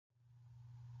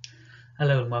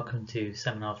Hello and welcome to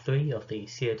Seminar 3 of the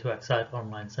CO2EXIDE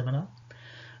online seminar.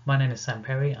 My name is Sam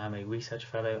Perry. I'm a research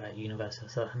fellow at University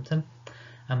of Southampton,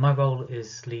 and my role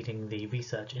is leading the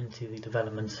research into the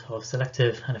development of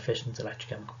selective and efficient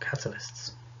electrochemical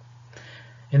catalysts.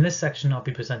 In this section I'll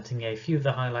be presenting a few of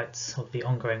the highlights of the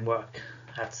ongoing work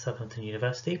at Southampton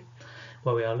University,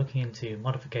 where we are looking into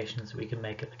modifications we can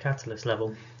make at the catalyst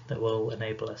level that will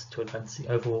enable us to advance the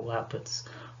overall outputs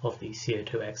of the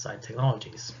CO2EXIDE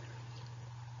technologies.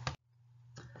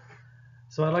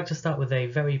 So I'd like to start with a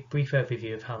very brief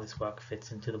overview of how this work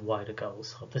fits into the wider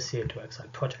goals of the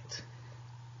CO2EXIDE project.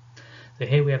 So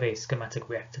here we have a schematic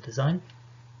reactor design.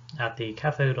 At the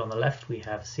cathode on the left we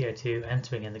have CO2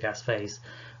 entering in the gas phase,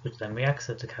 which then reacts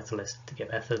as a catalyst to give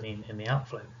ethylene in the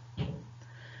outflow.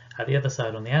 At the other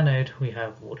side on the anode we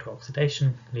have water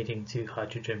oxidation leading to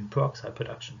hydrogen peroxide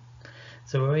production.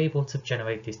 So we're able to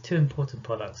generate these two important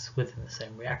products within the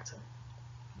same reactor.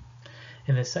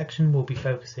 In this section we'll be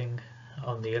focusing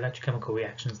on the electrochemical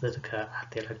reactions that occur at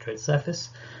the electrode surface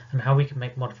and how we can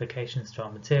make modifications to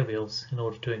our materials in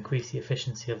order to increase the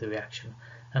efficiency of the reaction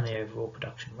and the overall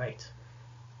production rate.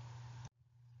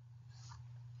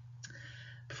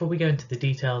 Before we go into the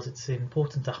details, it's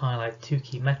important to highlight two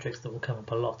key metrics that will come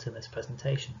up a lot in this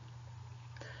presentation.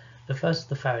 The first is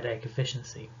the Faradaic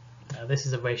efficiency. This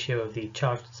is a ratio of the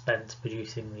charge spent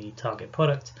producing the target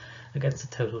product against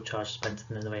the total charge spent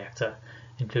in the reactor,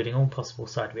 including all possible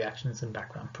side reactions and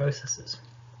background processes.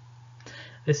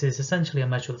 This is essentially a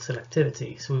measure of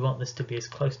selectivity, so we want this to be as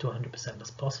close to 100%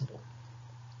 as possible.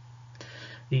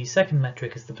 The second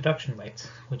metric is the production rate,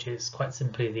 which is quite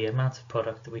simply the amount of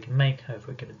product that we can make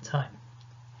over a given time.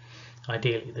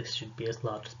 Ideally, this should be as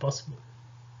large as possible.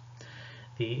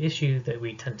 The issue that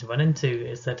we tend to run into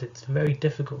is that it's very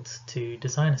difficult to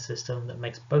design a system that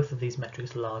makes both of these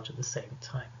metrics large at the same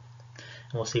time.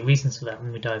 And we'll see reasons for that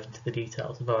when we dive into the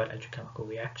details of our electrochemical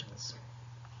reactions.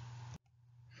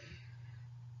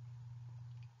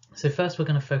 So first we're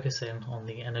going to focus in on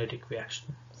the anodic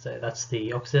reaction. So that's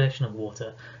the oxidation of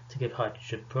water to give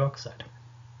hydrogen peroxide.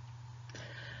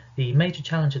 The major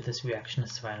challenge of this reaction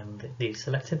is surrounding the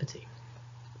selectivity.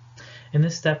 In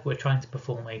this step we're trying to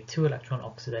perform a 2-electron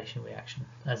oxidation reaction,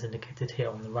 as indicated here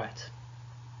on the right.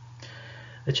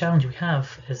 The challenge we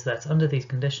have is that under these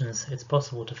conditions it's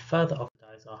possible to further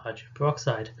oxidize our hydrogen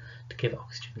peroxide to give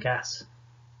oxygen gas.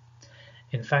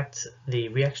 In fact, the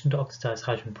reaction to oxidize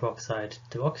hydrogen peroxide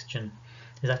to oxygen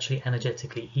is actually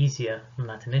energetically easier than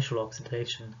that initial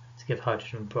oxidation to give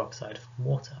hydrogen peroxide from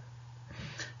water.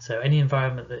 So any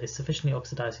environment that is sufficiently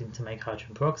oxidizing to make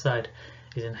hydrogen peroxide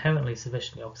is inherently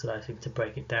sufficiently oxidizing to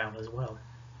break it down as well.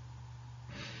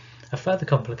 A further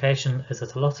complication is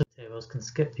that a lot of materials can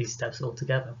skip these steps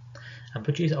altogether and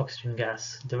produce oxygen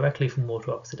gas directly from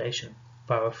water oxidation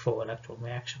via a 4-electron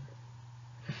reaction.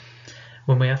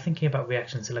 When we are thinking about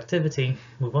reaction selectivity,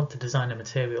 we want to design a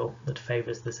material that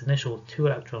favours this initial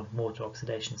 2-electron water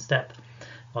oxidation step,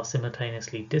 while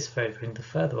simultaneously disfavouring the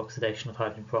further oxidation of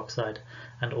hydrogen peroxide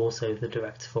and also the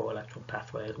direct 4-electron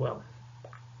pathway as well.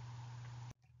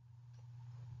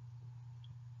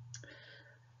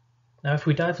 Now if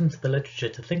we dive into the literature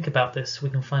to think about this,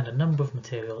 we can find a number of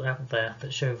materials out there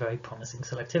that show very promising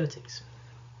selectivities.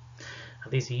 Now,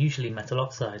 these are usually metal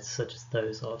oxides such as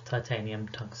those of titanium,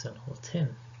 tungsten or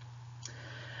tin.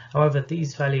 However,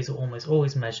 these values are almost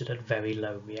always measured at very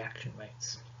low reaction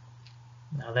rates.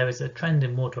 Now there is a trend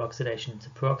in water oxidation to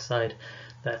peroxide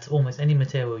that almost any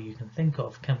material you can think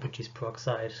of can produce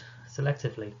peroxide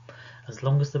selectively as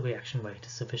long as the reaction rate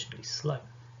is sufficiently slow.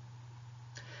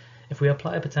 If we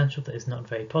apply a potential that is not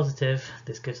very positive,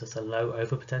 this gives us a low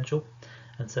overpotential,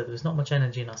 and so there is not much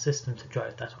energy in our system to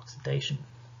drive that oxidation.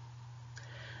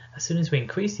 As soon as we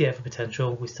increase the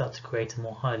overpotential, we start to create a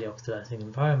more highly oxidizing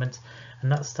environment, and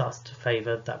that starts to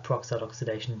favour that peroxide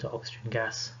oxidation to oxygen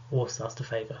gas, or starts to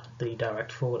favour the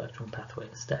direct 4-electron pathway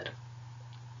instead.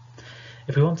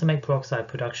 If we want to make peroxide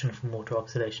production from water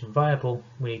oxidation viable,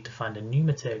 we need to find a new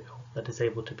material that is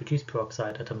able to produce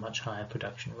peroxide at a much higher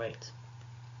production rate.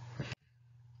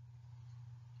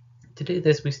 To do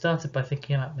this, we started by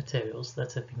thinking about materials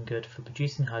that have been good for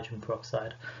producing hydrogen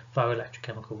peroxide via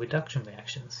electrochemical reduction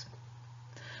reactions.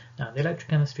 Now, the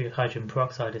electrochemistry of hydrogen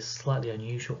peroxide is slightly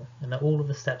unusual in that all of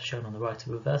the steps shown on the right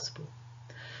are reversible.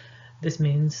 This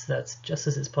means that just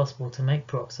as it's possible to make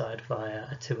peroxide via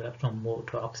a 2-electron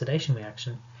water oxidation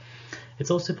reaction,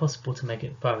 it's also possible to make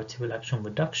it via a 2-electron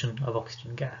reduction of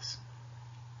oxygen gas.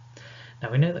 Now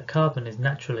we know that carbon is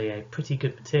naturally a pretty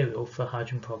good material for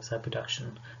hydrogen peroxide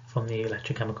production from the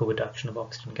electrochemical reduction of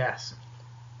oxygen gas.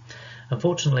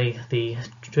 Unfortunately, the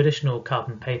traditional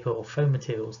carbon paper or foam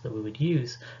materials that we would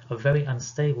use are very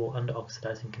unstable under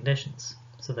oxidizing conditions,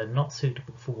 so they're not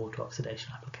suitable for water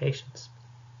oxidation applications.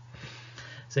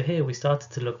 So here we started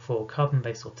to look for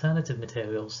carbon-based alternative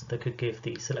materials that could give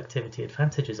the selectivity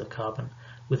advantages of carbon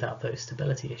without those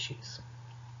stability issues.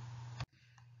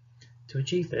 To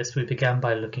achieve this, we began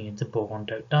by looking into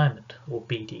boron-doped diamond, or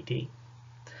BDD.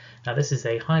 Now this is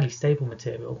a highly stable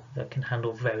material that can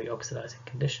handle very oxidizing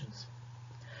conditions.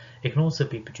 It can also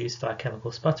be produced via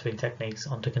chemical sputtering techniques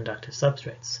onto conductive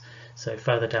substrates, so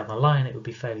further down the line it would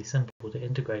be fairly simple to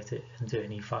integrate it into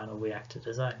any final reactor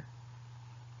design.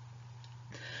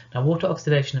 Now water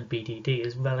oxidation of BDD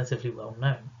is relatively well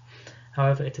known.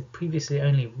 However, it had previously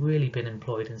only really been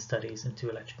employed in studies into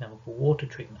electrochemical water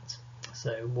treatment,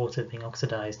 so water being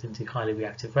oxidized into highly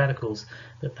reactive radicals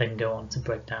that then go on to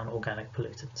break down organic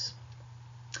pollutants.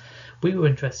 We were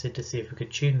interested to see if we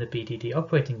could tune the BDD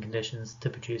operating conditions to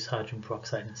produce hydrogen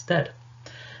peroxide instead,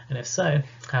 and if so,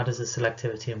 how does the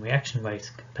selectivity and reaction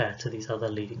rate compare to these other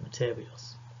leading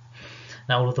materials?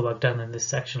 Now all of the work done in this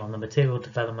section on the material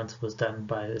development was done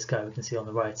by this guy we can see on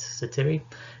the right, Satiri,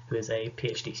 who is a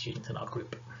PhD student in our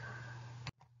group.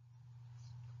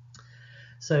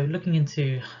 So looking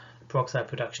into peroxide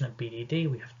production at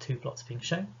BDD, we have two plots being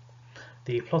shown.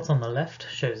 The plot on the left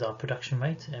shows our production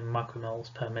rate in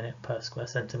micromoles per minute per square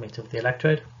centimetre of the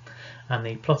electrode, and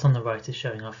the plot on the right is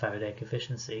showing our Faradaic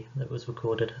efficiency that was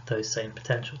recorded at those same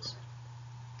potentials.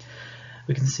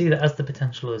 We can see that as the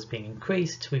potential is being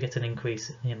increased, we get an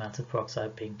increase in the amount of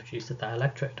peroxide being produced at that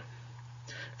electrode.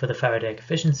 For the Faradaic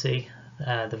efficiency,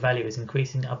 the value is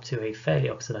increasing up to a fairly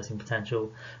oxidizing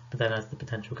potential, but then as the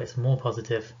potential gets more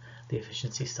positive, the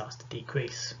efficiency starts to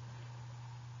decrease.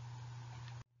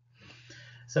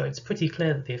 So it's pretty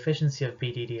clear that the efficiency of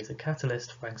BDD as a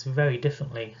catalyst ranks very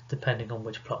differently depending on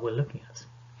which plot we're looking at.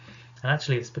 And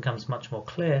actually this becomes much more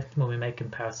clear when we make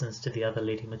comparisons to the other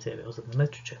leading materials in the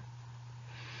literature.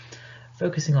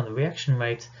 Focusing on the reaction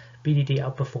rate, BDD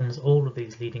outperforms all of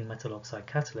these leading metal oxide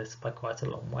catalysts by quite a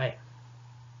long way.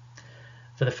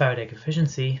 For the Faradaic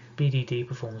efficiency, BDD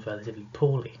performs relatively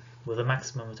poorly, with a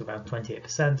maximum of around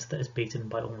 28% that is beaten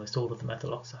by almost all of the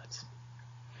metal oxides.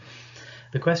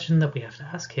 The question that we have to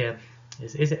ask here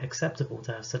is it acceptable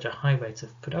to have such a high rate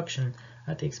of production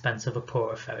at the expense of a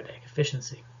poorer Faradaic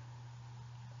efficiency?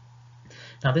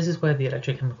 Now this is where the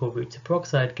electrochemical route to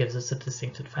peroxide gives us a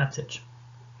distinct advantage.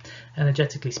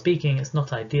 Energetically speaking, it's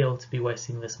not ideal to be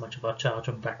wasting this much of our charge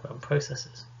on background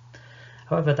processes.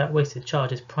 However, that wasted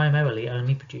charge is primarily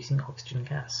only producing oxygen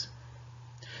gas.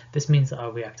 This means that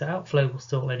our reactor outflow will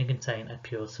still only contain a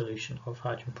pure solution of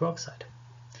hydrogen peroxide.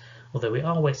 Although we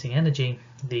are wasting energy,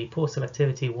 the poor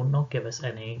selectivity will not give us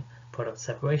any product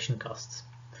separation costs,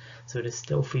 so it is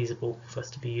still feasible for us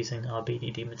to be using our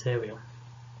BDD material.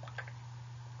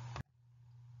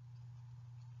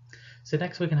 So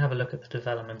next we can have a look at the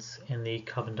developments in the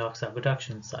carbon dioxide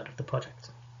reduction side of the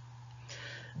project.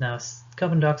 Now,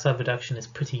 carbon dioxide reduction is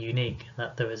pretty unique in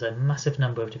that there is a massive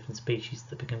number of different species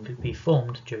that can be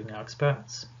formed during our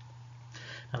experiments.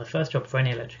 Now the first job for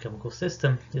any electrochemical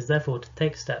system is therefore to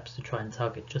take steps to try and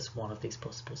target just one of these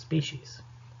possible species.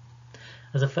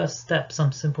 As a first step,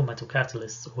 some simple metal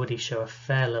catalysts already show a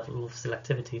fair level of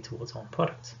selectivity towards one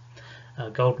product.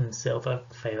 Gold and silver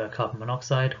favour carbon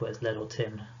monoxide, whereas lead or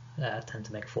tin tend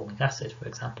to make formic acid, for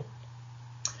example.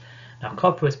 Now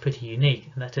copper is pretty unique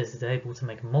in that it is able to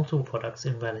make multiple products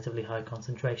in relatively high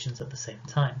concentrations at the same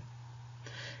time.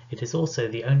 It is also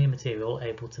the only material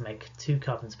able to make two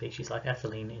carbon species like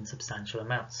ethylene in substantial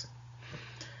amounts.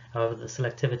 However, the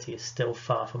selectivity is still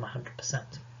far from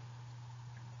 100%.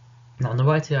 Now, on the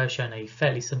right here I've shown a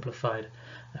fairly simplified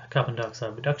carbon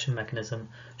dioxide reduction mechanism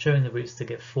showing the routes to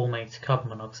get formate, carbon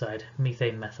monoxide,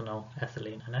 methane, methanol,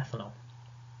 ethylene and ethanol.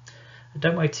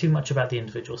 Don't worry too much about the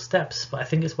individual steps, but I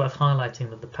think it's worth highlighting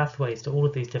that the pathways to all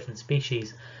of these different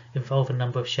species involve a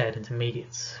number of shared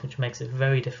intermediates, which makes it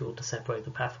very difficult to separate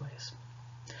the pathways.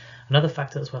 Another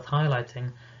factor that's worth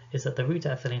highlighting is that the route to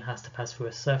ethylene has to pass through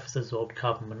a surface-absorbed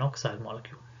carbon monoxide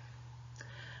molecule.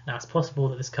 Now it's possible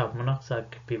that this carbon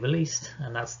monoxide could be released,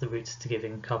 and that's the route to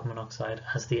giving carbon monoxide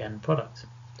as the end product.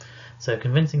 So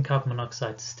convincing carbon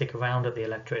monoxide to stick around at the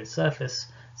electrode surface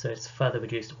so it's further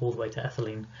reduced all the way to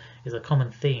ethylene is a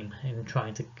common theme in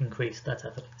trying to increase that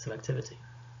ethylene selectivity.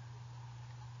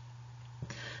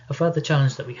 A further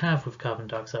challenge that we have with carbon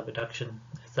dioxide reduction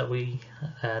is that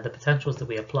the potentials that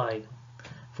we apply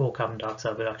for carbon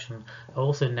dioxide reduction are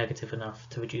also negative enough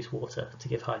to reduce water to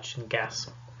give hydrogen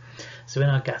gas. So in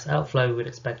our gas outflow we'd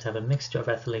expect to have a mixture of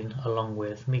ethylene along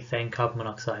with methane, carbon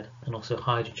monoxide and also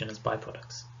hydrogen as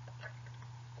byproducts.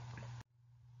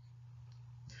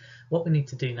 What we need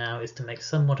to do now is to make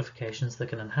some modifications that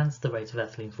can enhance the rate of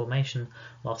ethylene formation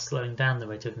while slowing down the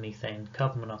rate of methane,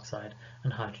 carbon monoxide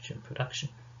and hydrogen production.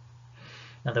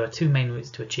 Now there are two main routes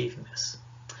to achieving this.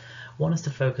 One is to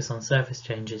focus on surface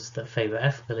changes that favour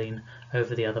ethylene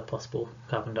over the other possible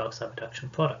carbon dioxide reduction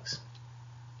products.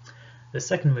 The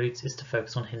second route is to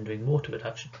focus on hindering water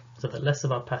reduction, so that less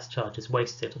of our past charge is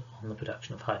wasted on the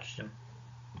production of hydrogen.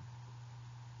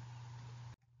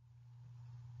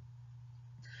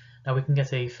 Now we can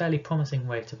get a fairly promising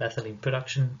rate of ethylene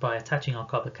production by attaching our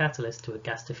copper catalyst to a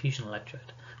gas diffusion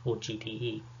electrode, or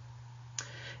GDE.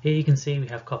 Here you can see we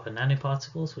have copper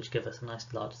nanoparticles which give us a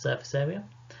nice large surface area.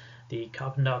 The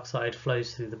carbon dioxide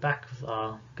flows through the back of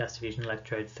our gas diffusion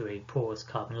electrode through a porous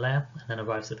carbon layer and then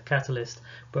arrives at the catalyst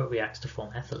where it reacts to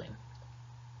form ethylene.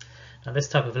 Now this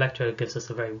type of electrode gives us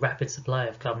a very rapid supply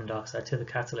of carbon dioxide to the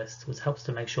catalyst, which helps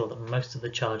to make sure that most of the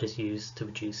charge is used to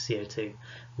reduce CO2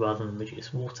 rather than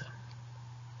reduce water.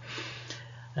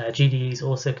 GDEs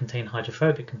also contain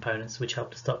hydrophobic components which help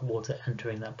to stop water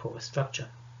entering that porous structure.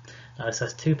 Now this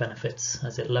has two benefits,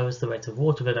 as it lowers the rate of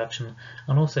water reduction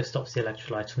and also stops the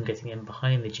electrolytes from getting in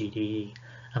behind the GDE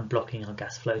and blocking our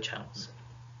gas flow channels.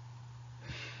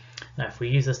 Now if we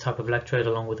use this type of electrode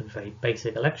along with a very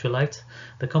basic electrolyte,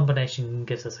 the combination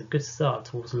gives us a good start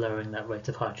towards lowering that rate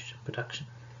of hydrogen production.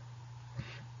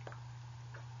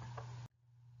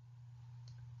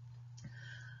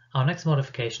 Our next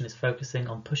modification is focusing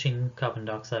on pushing carbon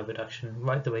dioxide reduction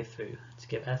right the way through to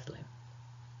give ethylene.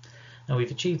 Now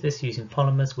we've achieved this using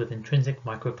polymers with intrinsic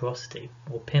microporosity,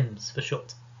 or PIMs for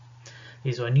short.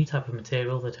 These are a new type of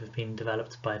material that have been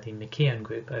developed by the McKeown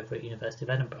group over at University of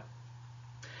Edinburgh.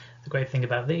 The great thing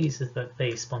about these is that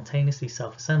they spontaneously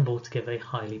self-assemble to give a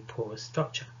highly porous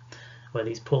structure, where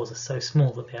these pores are so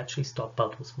small that they actually stop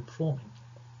bubbles from forming.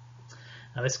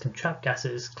 Now this can trap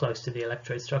gases close to the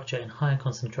electrode structure in higher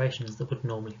concentrations than would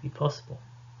normally be possible.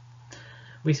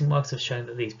 Recent works have shown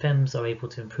that these PIMs are able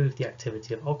to improve the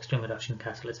activity of oxygen reduction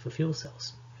catalysts for fuel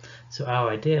cells. So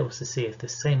our idea was to see if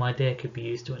this same idea could be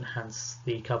used to enhance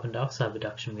the carbon dioxide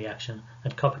reduction reaction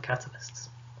at copper catalysts.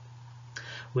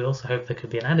 We also hope there could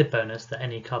be an added bonus that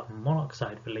any carbon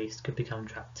monoxide released could become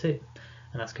trapped too,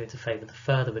 and that's going to favour the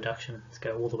further reduction to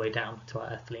go all the way down to our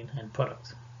ethylene end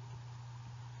product.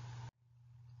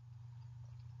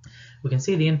 We can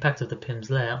see the impact of the PIMs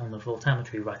layer on the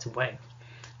voltammetry right away,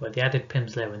 where the added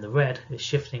PIMs layer in the red is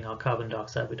shifting our carbon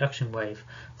dioxide reduction wave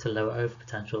to lower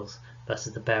overpotentials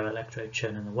versus the bare electrode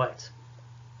shown in the white.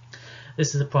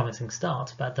 This is a promising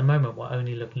start, but at the moment we're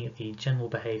only looking at the general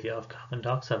behaviour of carbon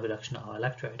dioxide reduction at our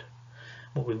electrode.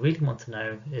 What we really want to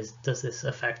know is, does this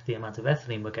affect the amount of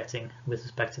ethylene we're getting with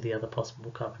respect to the other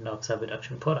possible carbon dioxide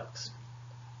reduction products?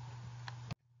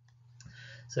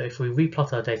 So if we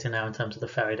replot our data now in terms of the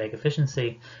Faraday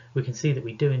efficiency, we can see that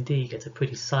we do indeed get a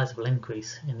pretty sizable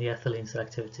increase in the ethylene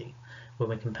selectivity when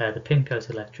we compare the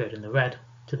PIM-coated electrode in the red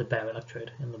to the bare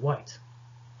electrode in the white.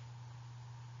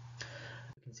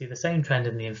 We can see the same trend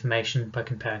in the information by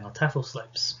comparing our Tafel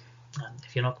slopes.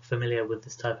 If you're not familiar with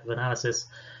this type of analysis,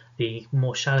 the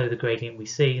more shallow the gradient we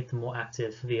see, the more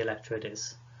active the electrode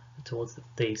is towards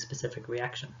the specific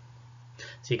reaction.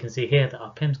 So you can see here that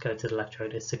our PIMS-coated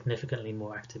electrode is significantly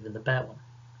more active than the bare one.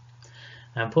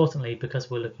 Now importantly, because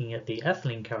we're looking at the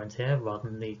ethylene current here rather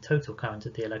than the total current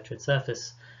at the electrode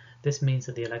surface, this means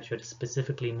that the electrode is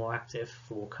specifically more active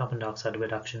for carbon dioxide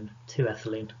reduction to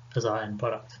ethylene as our end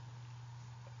product.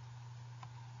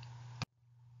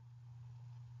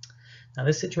 Now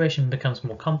this situation becomes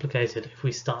more complicated if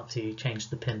we start to change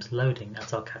the PIM's loading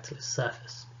at our catalyst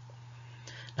surface.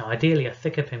 Now ideally a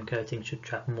thicker PIM coating should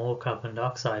trap more carbon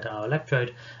dioxide at our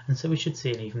electrode, and so we should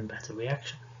see an even better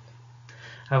reaction.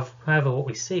 However, what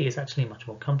we see is actually much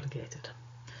more complicated.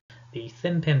 The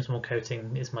thin PIMS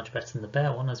coating is much better than the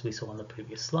bare one, as we saw on the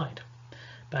previous slide.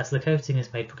 But as the coating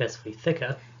is made progressively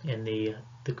thicker in the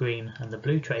green and the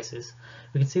blue traces,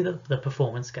 we can see that the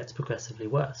performance gets progressively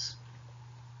worse.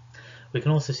 We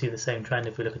can also see the same trend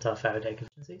if we look at our Faraday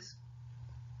efficiencies.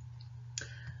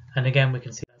 And again, we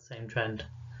can see that same trend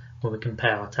when we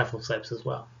compare our Tafel slopes as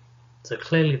well. So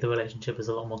clearly the relationship is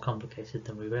a lot more complicated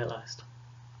than we realised.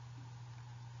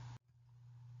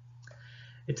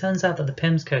 It turns out that the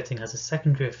PIMS coating has a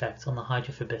secondary effect on the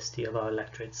hydrophobicity of our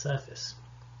electrode surface.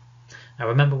 Now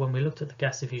remember, when we looked at the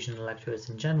gas diffusion electrodes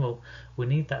in general, we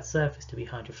need that surface to be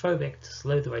hydrophobic to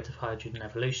slow the rate of hydrogen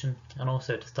evolution and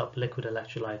also to stop liquid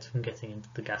electrolytes from getting into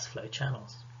the gas flow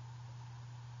channels.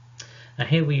 Now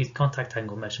here we used contact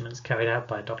angle measurements carried out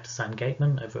by Dr. Sam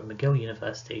Gateman over at McGill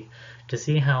University to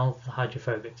see how the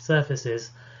hydrophobic surface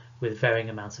is with varying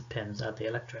amounts of PIMs at the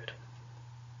electrode.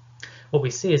 what we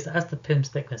see is that as the PIM's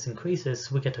thickness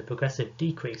increases, we get a progressive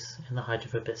decrease in the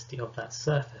hydrophobicity of that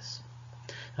surface.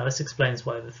 Now this explains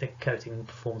why the thick coating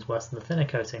performs worse than the thinner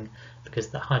coating, because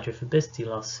the hydrophobicity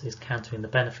loss is countering the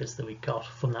benefits that we got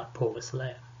from that porous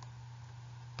layer.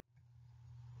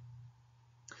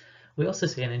 We also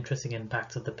see an interesting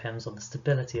impact of the PIMs on the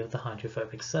stability of the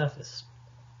hydrophobic surface.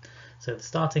 So the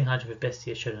starting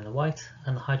hydrophobicity is shown in the white,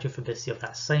 and the hydrophobicity of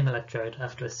that same electrode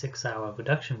after a 6-hour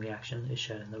reduction reaction is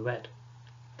shown in the red.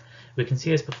 We can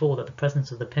see as before that the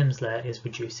presence of the PIMs layer is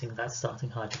reducing that starting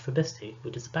hydrophobicity,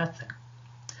 which is a bad thing.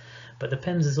 But the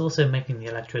PIMs is also making the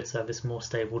electrode surface more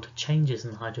stable to changes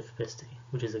in the hydrophobicity,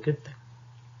 which is a good thing.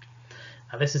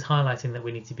 Now this is highlighting that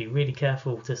we need to be really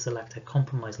careful to select a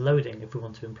compromised loading if we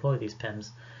want to employ these PIMs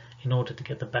in order to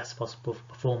get the best possible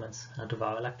performance out of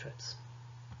our electrodes.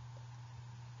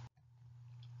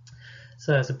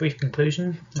 So as a brief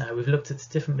conclusion, we've looked at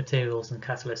different materials and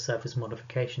catalyst surface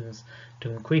modifications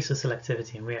to increase the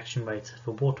selectivity and reaction rate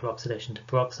for water oxidation to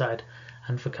peroxide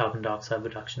and for carbon dioxide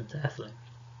reduction to ethylene.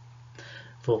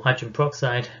 For hydrogen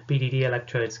peroxide, BDD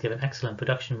electrodes give an excellent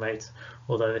production rate,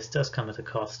 although this does come at a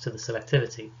cost to the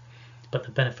selectivity, but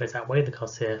the benefits outweigh the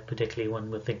costs here, particularly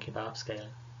when we're thinking about upscaling.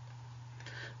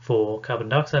 For carbon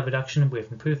dioxide reduction, we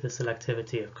have improved the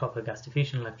selectivity of copper gas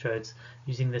diffusion electrodes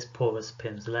using this porous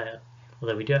PIMS layer,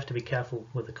 although we do have to be careful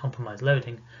with the compromised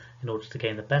loading in order to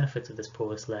gain the benefits of this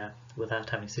porous layer without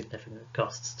having significant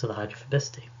costs to the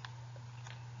hydrophobicity.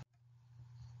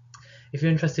 If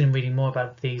you're interested in reading more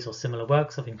about these or similar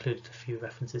works, I've included a few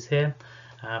references here,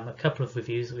 a couple of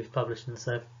reviews that we've published in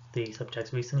the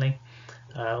subjects recently,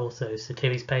 also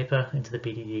Satiri's paper into the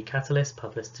BDD catalyst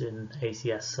published in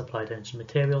ACS Applied Energy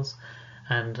Materials,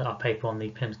 and our paper on the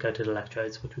PIMS coated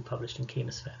electrodes which we published in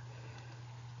Chemosphere.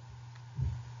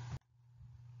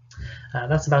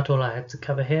 That's about all I had to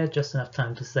cover here, just enough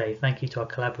time to say thank you to our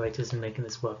collaborators in making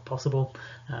this work possible,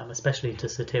 especially to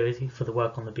Satiri for the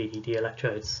work on the BDD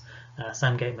electrodes,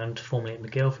 Sam Gateman, formerly at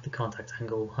McGill, for the contact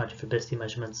angle hydrophobicity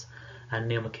measurements, and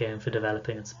Neil McKeon for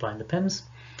developing and supplying the PIMs.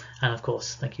 And of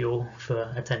course, thank you all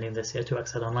for attending this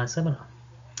CO2EXIDE online seminar.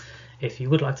 If you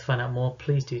would like to find out more,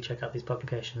 please do check out these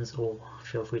publications or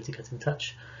feel free to get in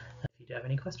touch if you do have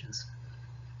any questions.